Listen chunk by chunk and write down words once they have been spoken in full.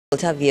We'll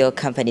have your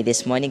company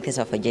this morning. Thanks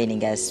for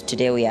joining us.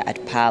 Today we are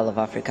at Pearl of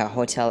Africa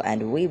Hotel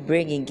and we're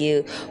bringing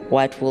you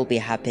what will be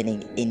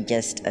happening in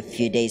just a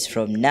few days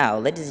from now.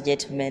 Ladies and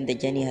gentlemen, the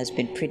journey has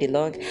been pretty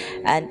long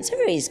and it's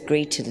always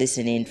great to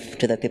listen in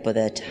to the people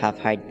that have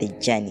heard the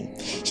journey.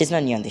 She's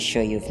not new on the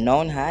show. You've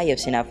known her, you've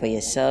seen her for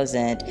yourselves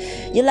and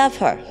you love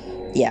her.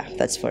 Yeah,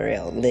 that's for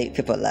real.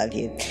 People love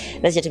you.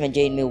 Ladies and gentlemen,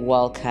 join me.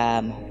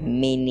 Welcome,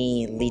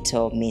 Mini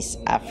Little Miss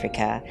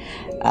Africa.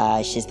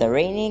 She's the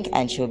reigning,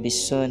 and she'll be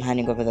soon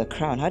handing over the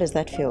crown. How does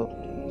that feel?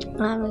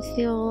 It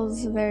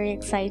feels very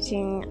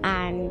exciting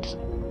and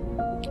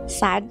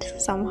sad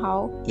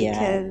somehow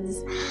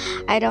because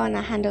I don't want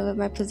to hand over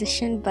my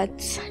position, but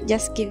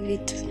just give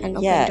it an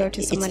open door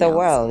to someone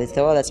else. It's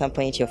the world. At some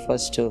point you're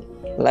forced to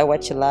like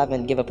what you love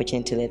and give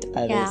opportunity to let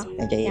others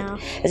enjoy it.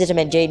 Ladies and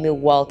gentlemen, join me.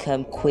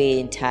 Welcome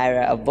Queen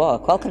Taira.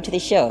 Welcome to the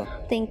show.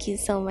 Thank you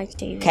so much,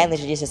 David. Kindly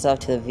introduce yourself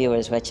to the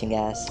viewers watching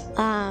us.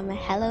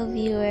 Hello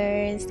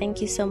viewers,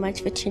 thank you so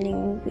much for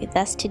tuning with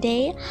us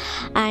today.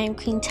 I'm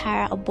Queen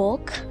Taira,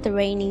 the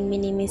reigning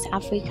Mini Miss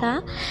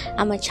Africa.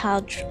 I'm a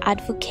child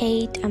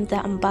advocate, I'm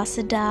the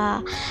ambassador,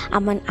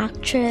 I'm an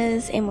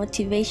actress, a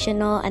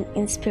motivational and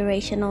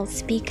inspirational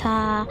speaker,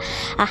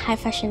 a high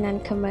fashion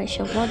and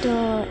commercial model,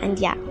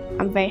 and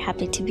I'm very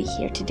happy to be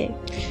here today.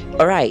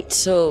 Alright,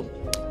 so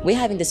we're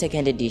having the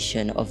second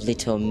edition of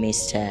Little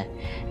Mr.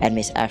 and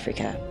Miss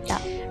Africa. Yeah.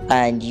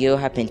 And you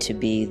happen to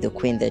be the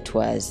queen that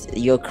was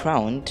you're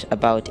crowned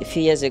about a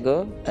few years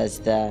ago as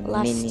the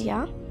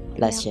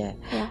last year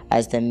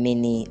as the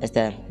mini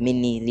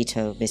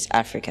Little Miss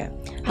Africa.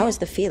 How was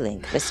the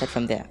feeling? Let's start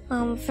from there.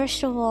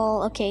 First of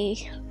all,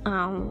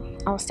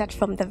 I'll start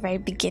from the very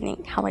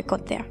beginning, how I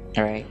got there.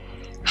 All right.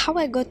 How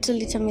I got to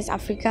Little Miss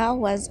Africa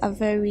was a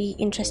very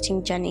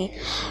interesting journey.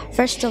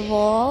 First of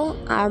all,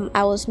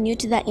 I was new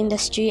to the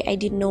industry. I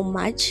didn't know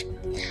much.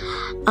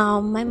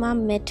 My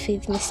mom met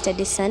with Mr.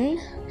 Dixon.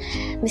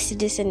 Mr.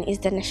 Dixon is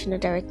the national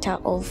director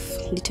of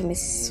Little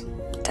Miss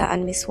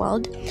and Miss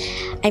World.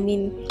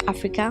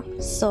 Africa.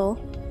 So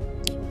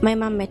my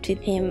mom met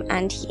with him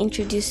and he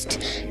introduced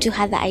to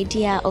her the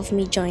idea of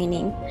me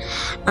joining.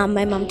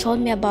 My mom told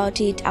me about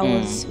it. I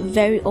was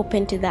very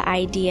open to the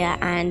idea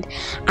and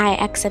I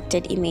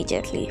accepted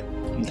immediately.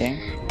 Okay.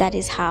 That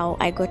is how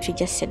I got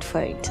registered for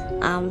it.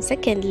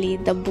 Secondly,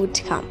 the boot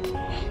camp.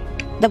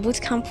 The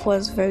boot camp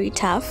was very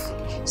tough.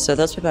 So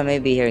those people may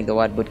be hearing the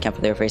word boot camp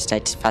for the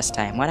first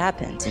time. What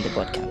happens in the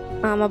boot camp?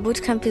 A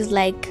boot camp is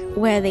like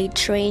where they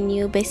train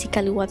you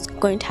basically what's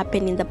going to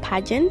happen in the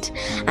pageant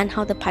and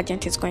how the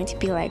pageant is going to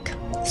be like.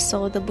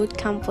 So the boot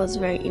camp was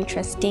very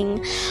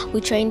interesting.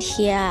 We trained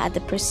here at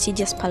the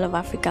prestigious Pearl of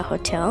Africa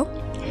Hotel.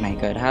 My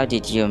God, how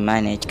did you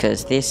manage?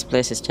 Because this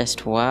place is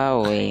just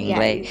wowing.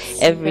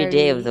 Every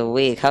day of the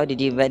week, how did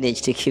you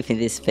manage to keep in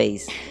this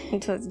space?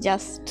 It was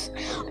just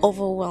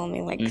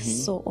overwhelming,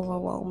 so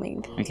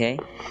overwhelming. Okay.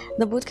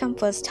 The boot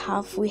camp was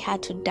tough. We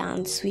had to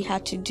dance, we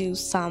had to do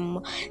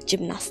some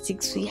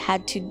gymnastics, we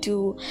had to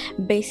do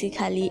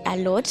basically a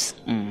lot.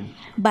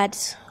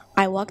 But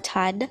I worked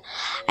hard.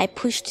 I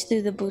pushed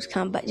through the boot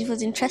camp, but it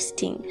was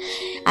interesting.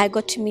 I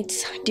got to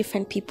meet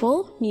different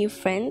people, new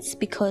friends,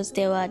 because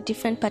there were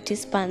different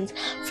participants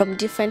from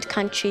different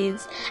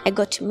countries. I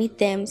got to meet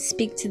them,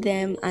 speak to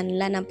them, and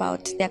learn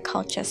about their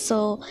culture.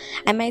 So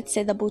I might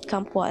say the boot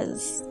camp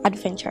was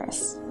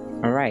adventurous.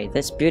 All right,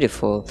 that's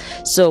beautiful.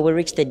 So we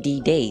reached the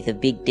D-Day, the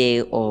big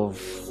day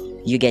of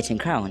you getting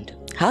crowned.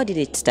 How did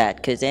it start?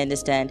 Because I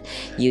understand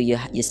you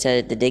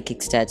started, the day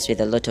kick starts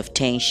with a lot of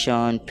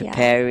tension,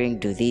 preparing,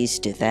 do this,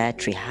 do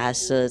that,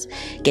 rehearsals,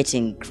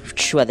 getting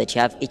sure that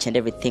you have each and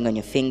everything on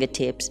your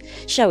fingertips.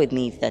 Share with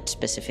me that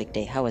specific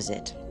day. How was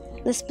it?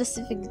 The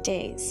specific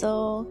day.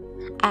 So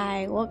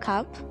I woke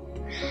up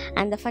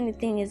and the funny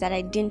thing is that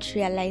I didn't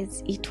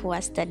realize it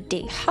was the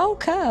day. How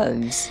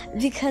comes?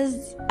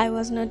 Because I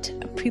was not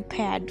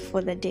prepared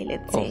for the day,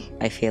 let's say.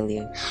 I feel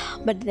you.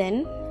 But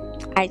then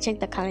I checked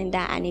the calendar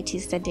and it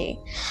is the day.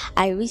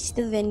 I reached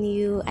the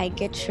venue, I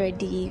get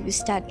ready, we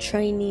start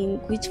training,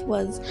 which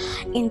was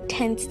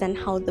intense than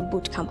how the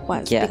boot camp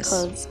was.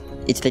 Because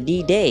it's the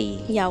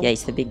D-Day. Yeah,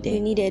 it's the big day. We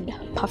needed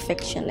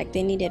perfection,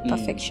 they needed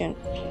perfection.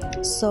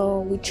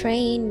 So we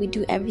train, we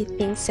do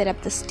everything, set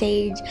up the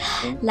stage,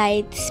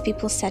 lights,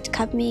 people start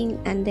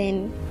coming, and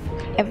then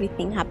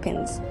everything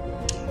happens.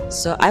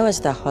 So I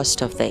was the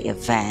host of the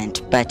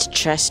event, but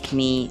trust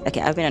me,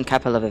 I've been on a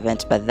couple of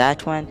events, but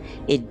that one,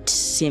 it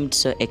seemed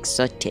so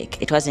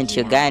exotic. It wasn't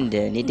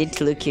Ugandan. It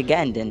didn't look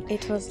Ugandan.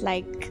 It was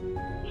like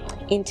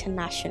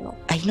international.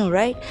 I know,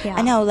 right? Yeah.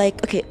 And now,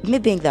 me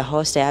being the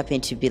host, I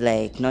happen to be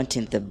not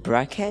in the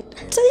bracket.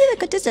 So the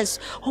contestants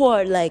who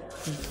are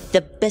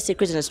the best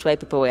Christian why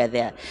people were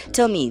there.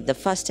 Tell me, the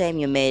first time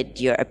you made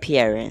your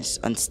appearance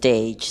on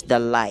stage, the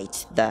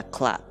lights, the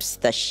claps,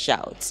 the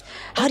shouts,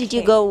 how did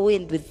you go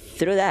in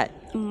through that?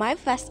 My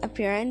first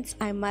appearance,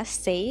 I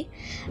must say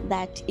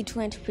that it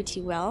went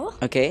pretty well.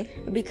 Okay.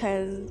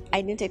 Because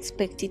I didn't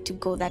expect it to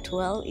go that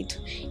well.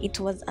 It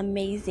was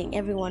amazing.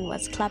 Everyone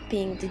was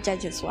clapping. The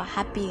judges were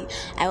happy.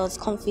 I was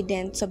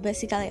confident. So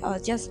basically, I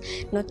was just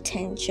not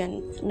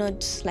tension,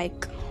 not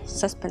like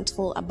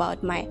suspenseful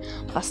about my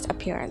first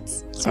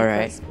appearance. So All it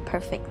right. was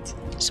perfect.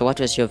 So, what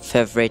was your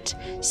favorite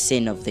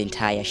scene of the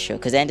entire show?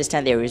 Because I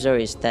understand there is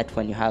always that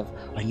one you have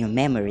on your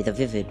memory, the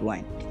vivid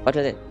one. What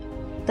was it?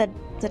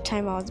 The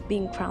time I was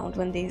being crowned,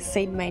 when they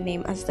said my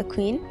name as the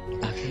queen.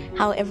 Okay.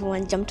 How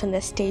everyone jumped on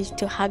the stage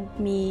to hug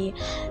me,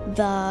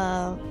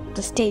 the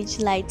stage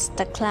lights,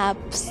 the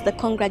claps, the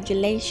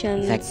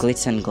congratulations. That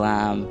glitz and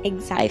glam.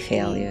 Exactly. I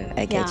feel you.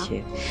 I get Yeah.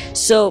 you.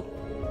 So,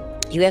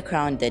 you were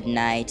crowned that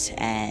night,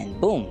 and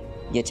boom,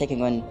 you're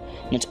taking on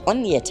not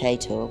only a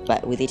title,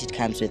 but with it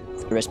comes with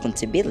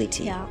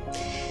responsibility. Yeah.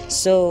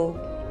 So,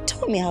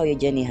 tell me how your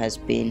journey has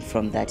been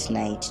from that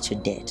night to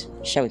date.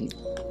 Share with me.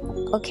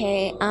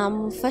 Okay,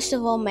 first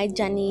of all, my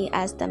journey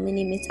as the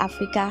mini Miss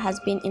Africa has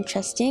been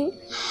interesting.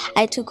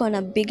 I took on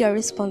a bigger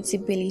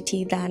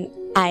responsibility than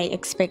I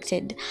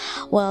expected.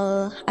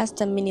 Well, as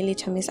the mini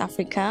little Miss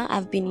Africa,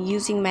 I've been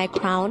using my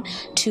crown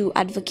to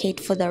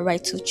advocate for the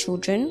rights of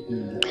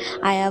children.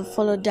 I have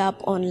followed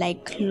up on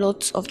like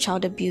lots of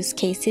child abuse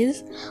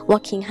cases,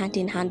 working hand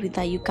in hand with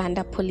the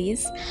Uganda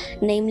police.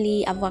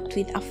 Namely, I've worked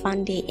with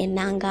Afande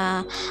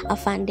Enanga,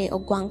 Afande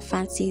Ogwang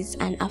Francis,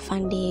 and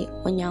Afande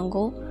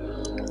Onyango.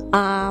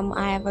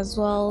 I have as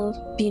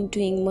well been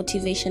doing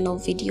motivational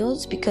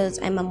videos because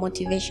I'm a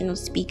motivational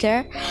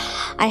speaker.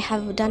 I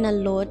have done a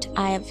lot.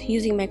 I have,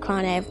 using my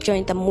crown, I have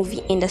joined the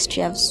movie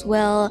industry as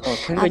well. Oh,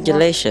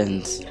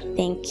 congratulations.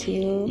 Thank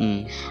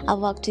you. I've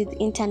worked with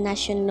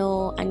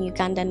international and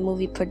Ugandan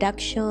movie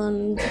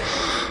productions.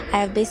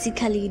 I have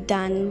basically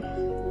done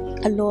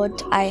a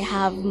lot. I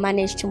have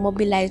managed to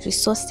mobilize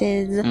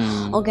resources,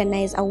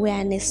 organize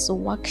awareness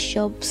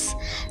workshops,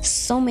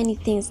 so many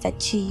things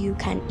that you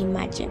can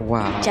imagine.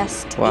 Wow.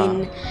 Just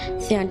in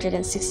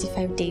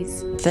 365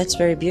 days. That's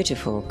very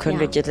beautiful.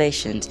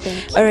 Congratulations. Yeah.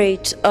 Thank you. All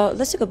right,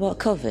 let's talk about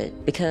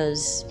COVID,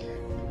 because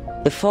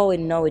before we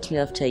know it,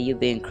 after you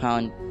being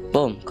crowned,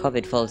 boom,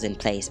 COVID falls in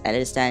place. I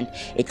understand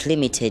it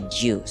limited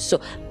you.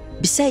 So,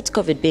 besides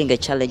COVID being a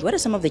challenge, what are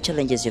some of the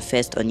challenges you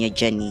faced on your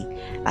journey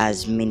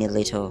as mini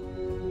little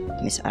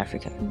Miss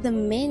Africa? The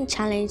main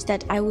challenge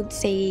that I would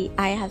say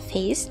I have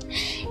faced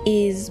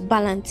is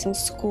balancing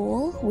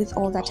school with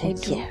all that I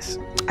do. Yes,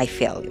 I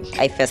feel you.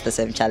 I face the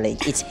same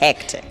challenge. It's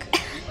hectic.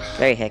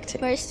 Very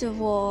hectic. First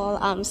of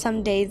all,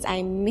 some days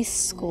I miss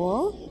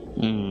school.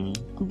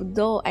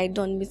 Though I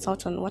don't miss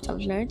out on what I've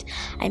learned,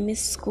 I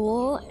miss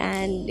school,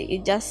 and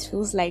it just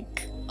feels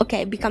like,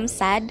 okay, I become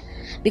sad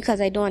because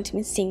I don't want to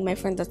miss seeing my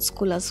friends at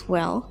school as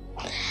well.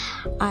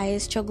 I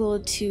struggle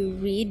to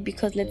read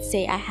because, let's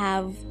say I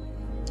have,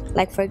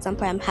 like for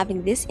example, I'm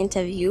having this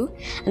interview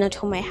and at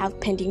home I have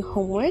pending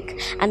homework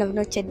and I've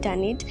not yet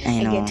done it.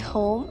 I get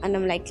home and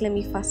I'm like, let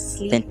me first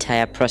sleep. The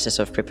entire process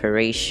of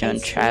preparation,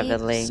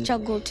 traveling.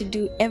 Struggle to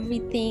do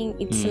everything.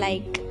 It's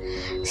like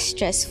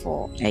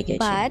stressful. I get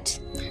but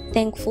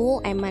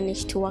thankful I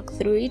managed to work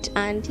through it,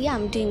 and yeah,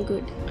 I'm doing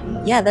good.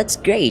 Yeah, that's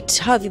great.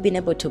 How have you been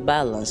able to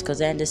balance?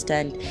 Because I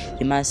understand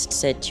you must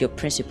set your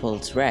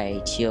principles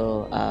right,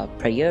 your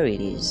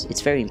priorities.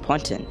 It's very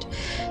important.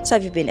 So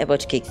have you been able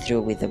to kick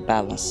through with the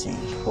balancing?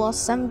 Well,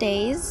 some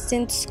days,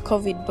 since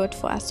COVID brought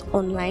for us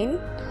online,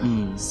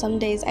 some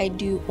days I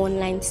do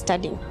online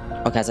studying.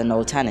 Okay, as an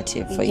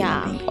alternative for you.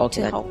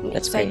 Okay, to help me.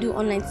 That's so great. I do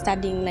online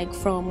studying like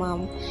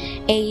from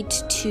 8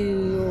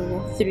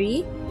 to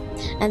 3,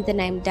 and then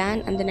I'm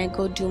done, and then I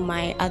go do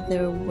my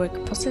other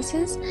work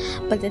processes.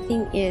 But the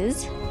thing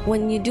is,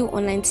 when you do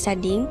online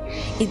studying,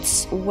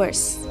 it's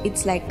worse.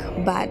 It's like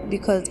bad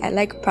because I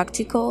like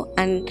practical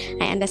and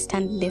I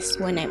understand less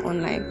when I'm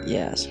online.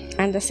 Yes.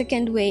 And the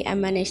second way I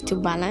manage to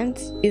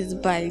balance is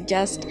by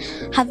just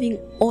having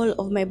all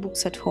of my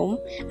books at home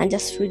and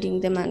just reading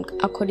them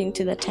according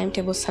to the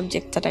timetable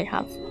subject that I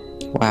have.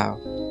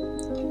 Wow.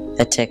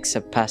 That takes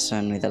a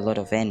person with a lot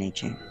of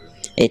energy.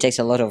 It takes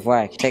a lot of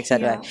work. It takes a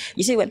lot.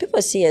 You see, when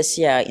people see us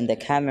here in the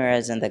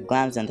cameras and the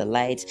glams and the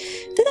lights,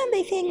 then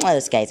they think, well,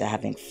 these guys are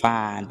having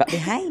fun. But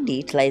behind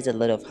it lies a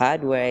lot of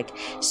hard work,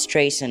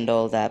 stress, and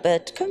all that.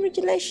 But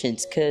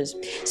congratulations,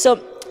 so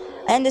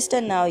I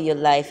understand now your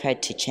life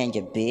had to change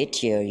a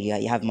bit.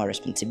 You have more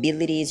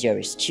responsibilities. You're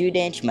a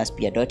student. You must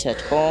be a daughter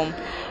at home.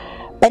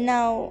 But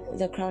now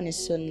the crown is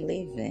soon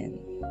leaving.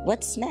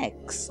 What's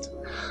next?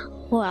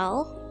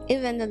 Well,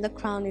 even though the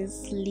crown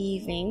is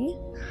leaving,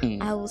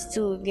 I will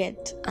still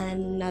get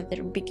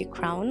another bigger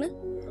crown.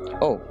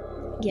 Oh.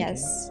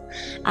 Yes.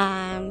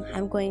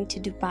 I'm going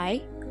to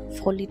Dubai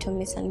for Little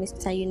Miss and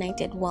Mr.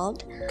 United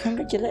World.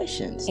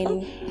 Congratulations.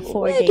 In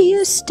 4 Where days. do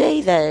you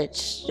stay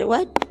that?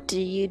 What do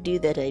you do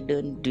that I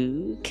don't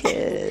do?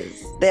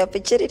 Because the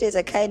opportunities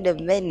are kind of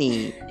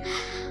many.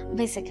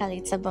 Basically,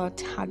 it's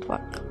about hard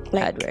work.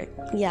 Hard work.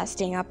 Yeah,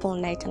 staying up all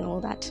night and all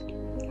that.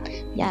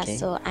 Yeah, Okay.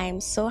 so I'm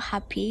so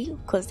happy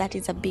because that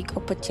is a big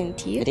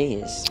opportunity. It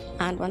is.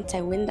 And once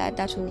I win that,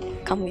 that will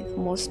come with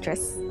more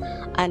stress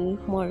and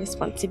more So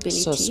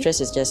responsibility.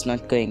 stress is just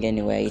not going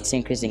anywhere. It's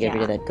increasing every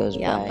day Yeah, that goes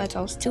yeah, by. but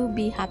I'll still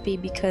be happy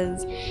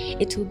because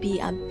it will be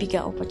a bigger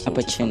opportunity for me.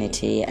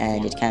 Opportunity,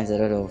 and it comes a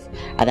lot of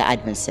other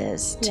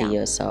advances to Yeah.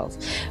 yourself.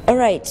 All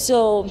right,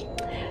 so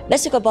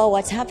let's talk about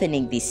what's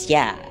happening this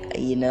year.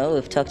 You know,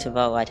 we've talked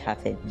about what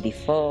happened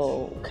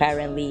before,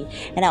 currently,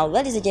 and now,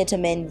 ladies and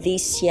gentlemen,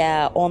 this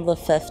year on the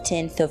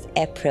 15th of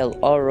April,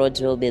 all roads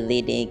will be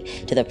leading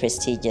to the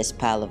prestigious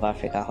Pearl of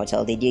Africa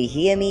Hotel. Did you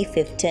hear me?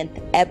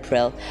 15th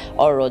April,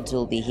 all roads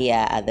will be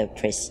here at the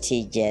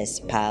prestigious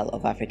Pearl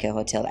of Africa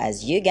Hotel,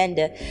 as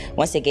Uganda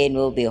once again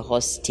will be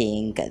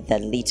hosting the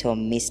Little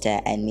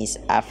Mr. and Miss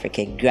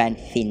Africa grand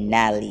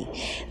finale.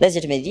 Ladies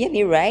and gentlemen, did you hear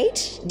me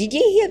right? Did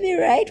you hear me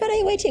right? What are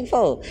you waiting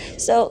for?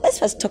 So let's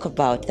first talk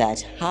about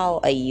that. How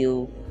are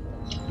you?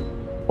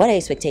 What are your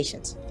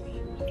expectations?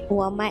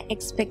 Well, my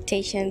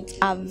expectations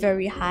are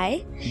very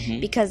high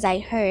Mm-hmm. because I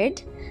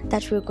heard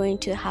that we're going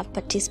to have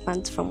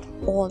participants from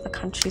all the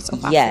countries of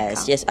Yes,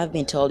 Africa. yes, I've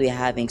been told we're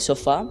having so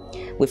far,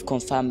 we've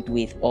confirmed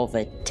with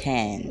over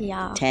 10,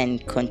 Yeah. 10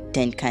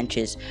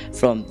 countries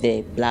from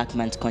the Black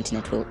Man's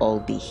continent will all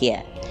be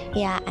here.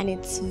 Yeah, and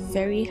it's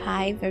very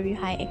high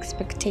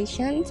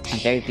expectations.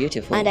 And very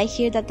beautiful. And I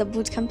hear that the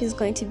boot camp is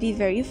going to be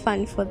very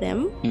fun for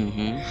them.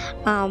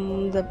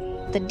 Mm-hmm.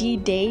 The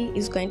D-Day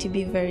is going to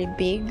be very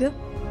big,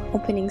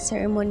 opening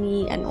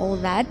ceremony and all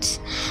that.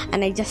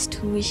 And I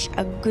just wish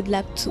a good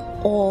luck to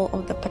all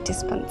of the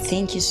participants.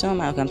 Thank you so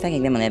much. I'm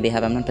thanking them on their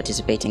behalf. I'm not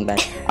participating,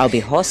 but I'll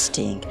be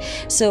hosting.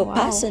 So Wow.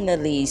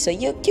 personally, so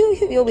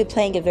you'll be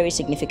playing a very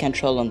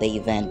significant role on the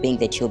event, being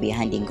that you'll be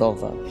handing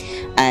over,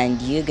 and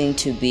you're going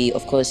to be,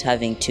 of course,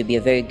 having to be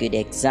a very good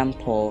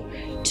example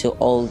to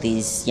all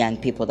these young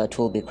people that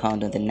will be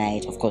crowned on the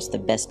night. Of course, the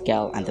best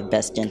girl and the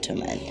best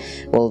gentleman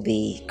will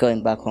be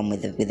going back home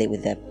with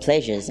the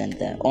pleasures and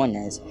the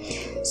honors.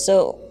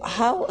 So,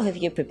 how have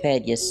you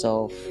prepared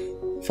yourself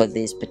for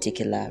this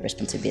particular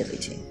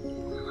responsibility?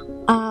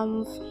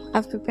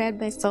 I've prepared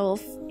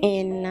myself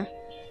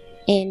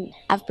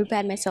I've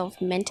prepared myself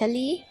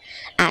mentally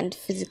and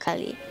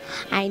physically.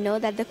 I know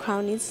that the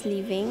crown is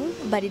leaving,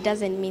 but it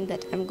doesn't mean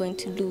that I'm going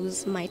to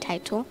lose my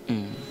title.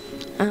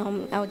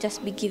 I'll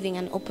just be giving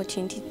an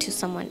opportunity to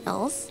someone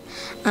else,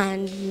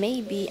 and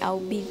maybe I'll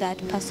be that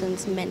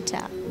person's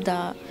mentor.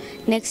 The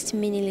next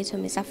mini Little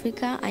Miss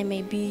Africa, I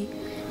may be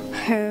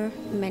her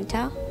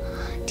mentor,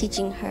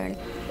 teaching her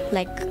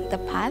like the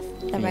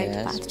right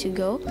Yes. path to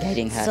go.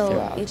 Guiding her so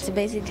throughout. it's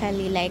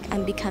basically like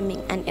I'm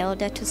becoming an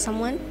elder to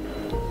someone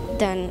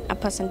than a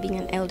person being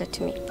an elder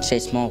to me. So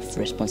it's more of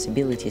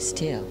responsibility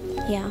still.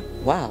 Yeah,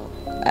 Wow.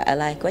 I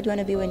like. What do you want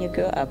to be when you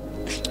grow up?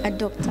 a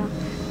doctor.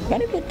 You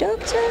want to be a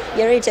doctor?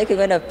 You're already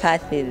taking on a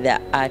path in the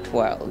art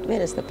world. Where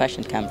does the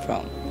passion come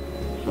from?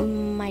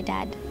 My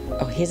dad.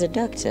 Oh, he's a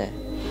doctor.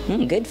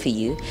 Good for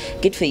you.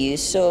 Good for you.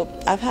 So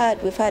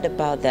we've heard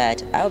about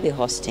that. I'll be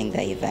hosting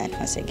the event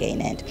once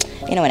again, and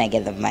when I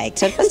get the mic.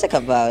 So let's talk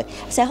about.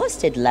 So I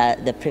hosted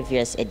the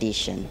previous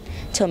edition.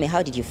 Tell me,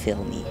 how did you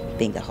feel me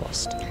being the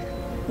host?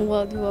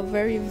 Well, you were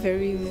very,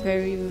 very,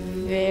 very,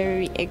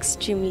 very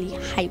extremely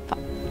hyper.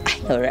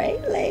 All right,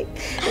 Like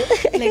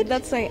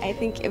that's why I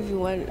think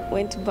everyone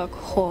went back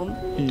home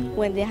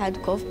when they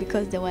had cough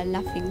because they were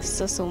laughing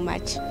so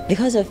much.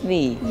 because of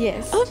me.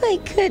 Yes. Oh my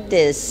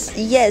goodness.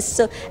 Yes.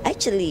 So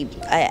actually,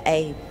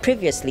 I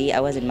previously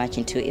I wasn't much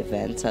into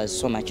events. I was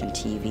so much on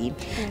TV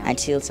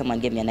until someone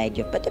gave me an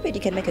idea. But I bet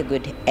you can make a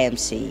good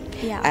MC.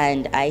 Yeah.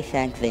 And I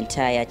thank the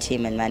entire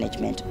team and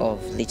management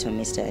of Little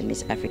Mr. and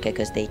Miss Africa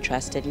because they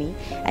trusted me.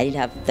 I didn't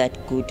have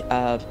that good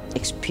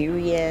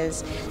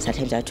experience.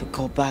 Sometimes I had to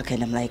go back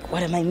and I'm like,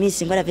 what am I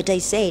missing? What have I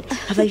said?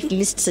 Have I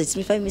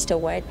missed a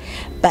word?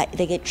 But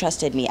they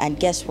trusted me. And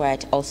guess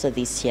what? Also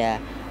this year,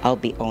 I'll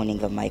be owning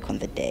the mic on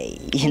the day.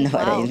 You know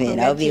what I Wow, mean?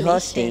 I'll be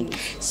hosting.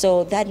 congratulations.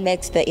 So that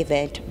makes the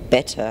event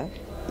better.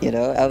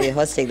 I'll be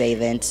hosting the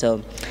event. So,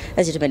 ladies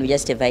and gentlemen, we're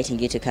just inviting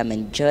you to come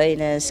and join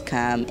us.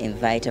 Come,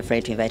 invite a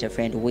friend to invite a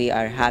friend. We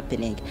are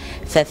happening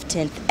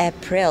 15th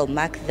April.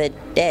 Mark the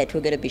date.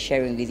 We're going to be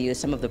sharing with you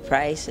some of the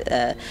price.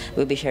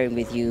 We'll be sharing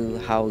with you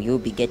how you'll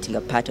be getting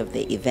a part of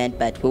the event.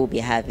 But we'll be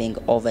having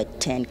over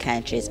 10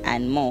 countries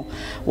and more.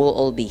 We'll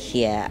all be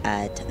here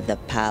at the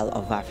Pearl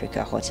of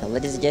Africa Hotel.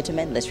 Ladies and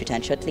gentlemen, let's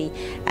return shortly.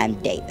 I'm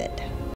David.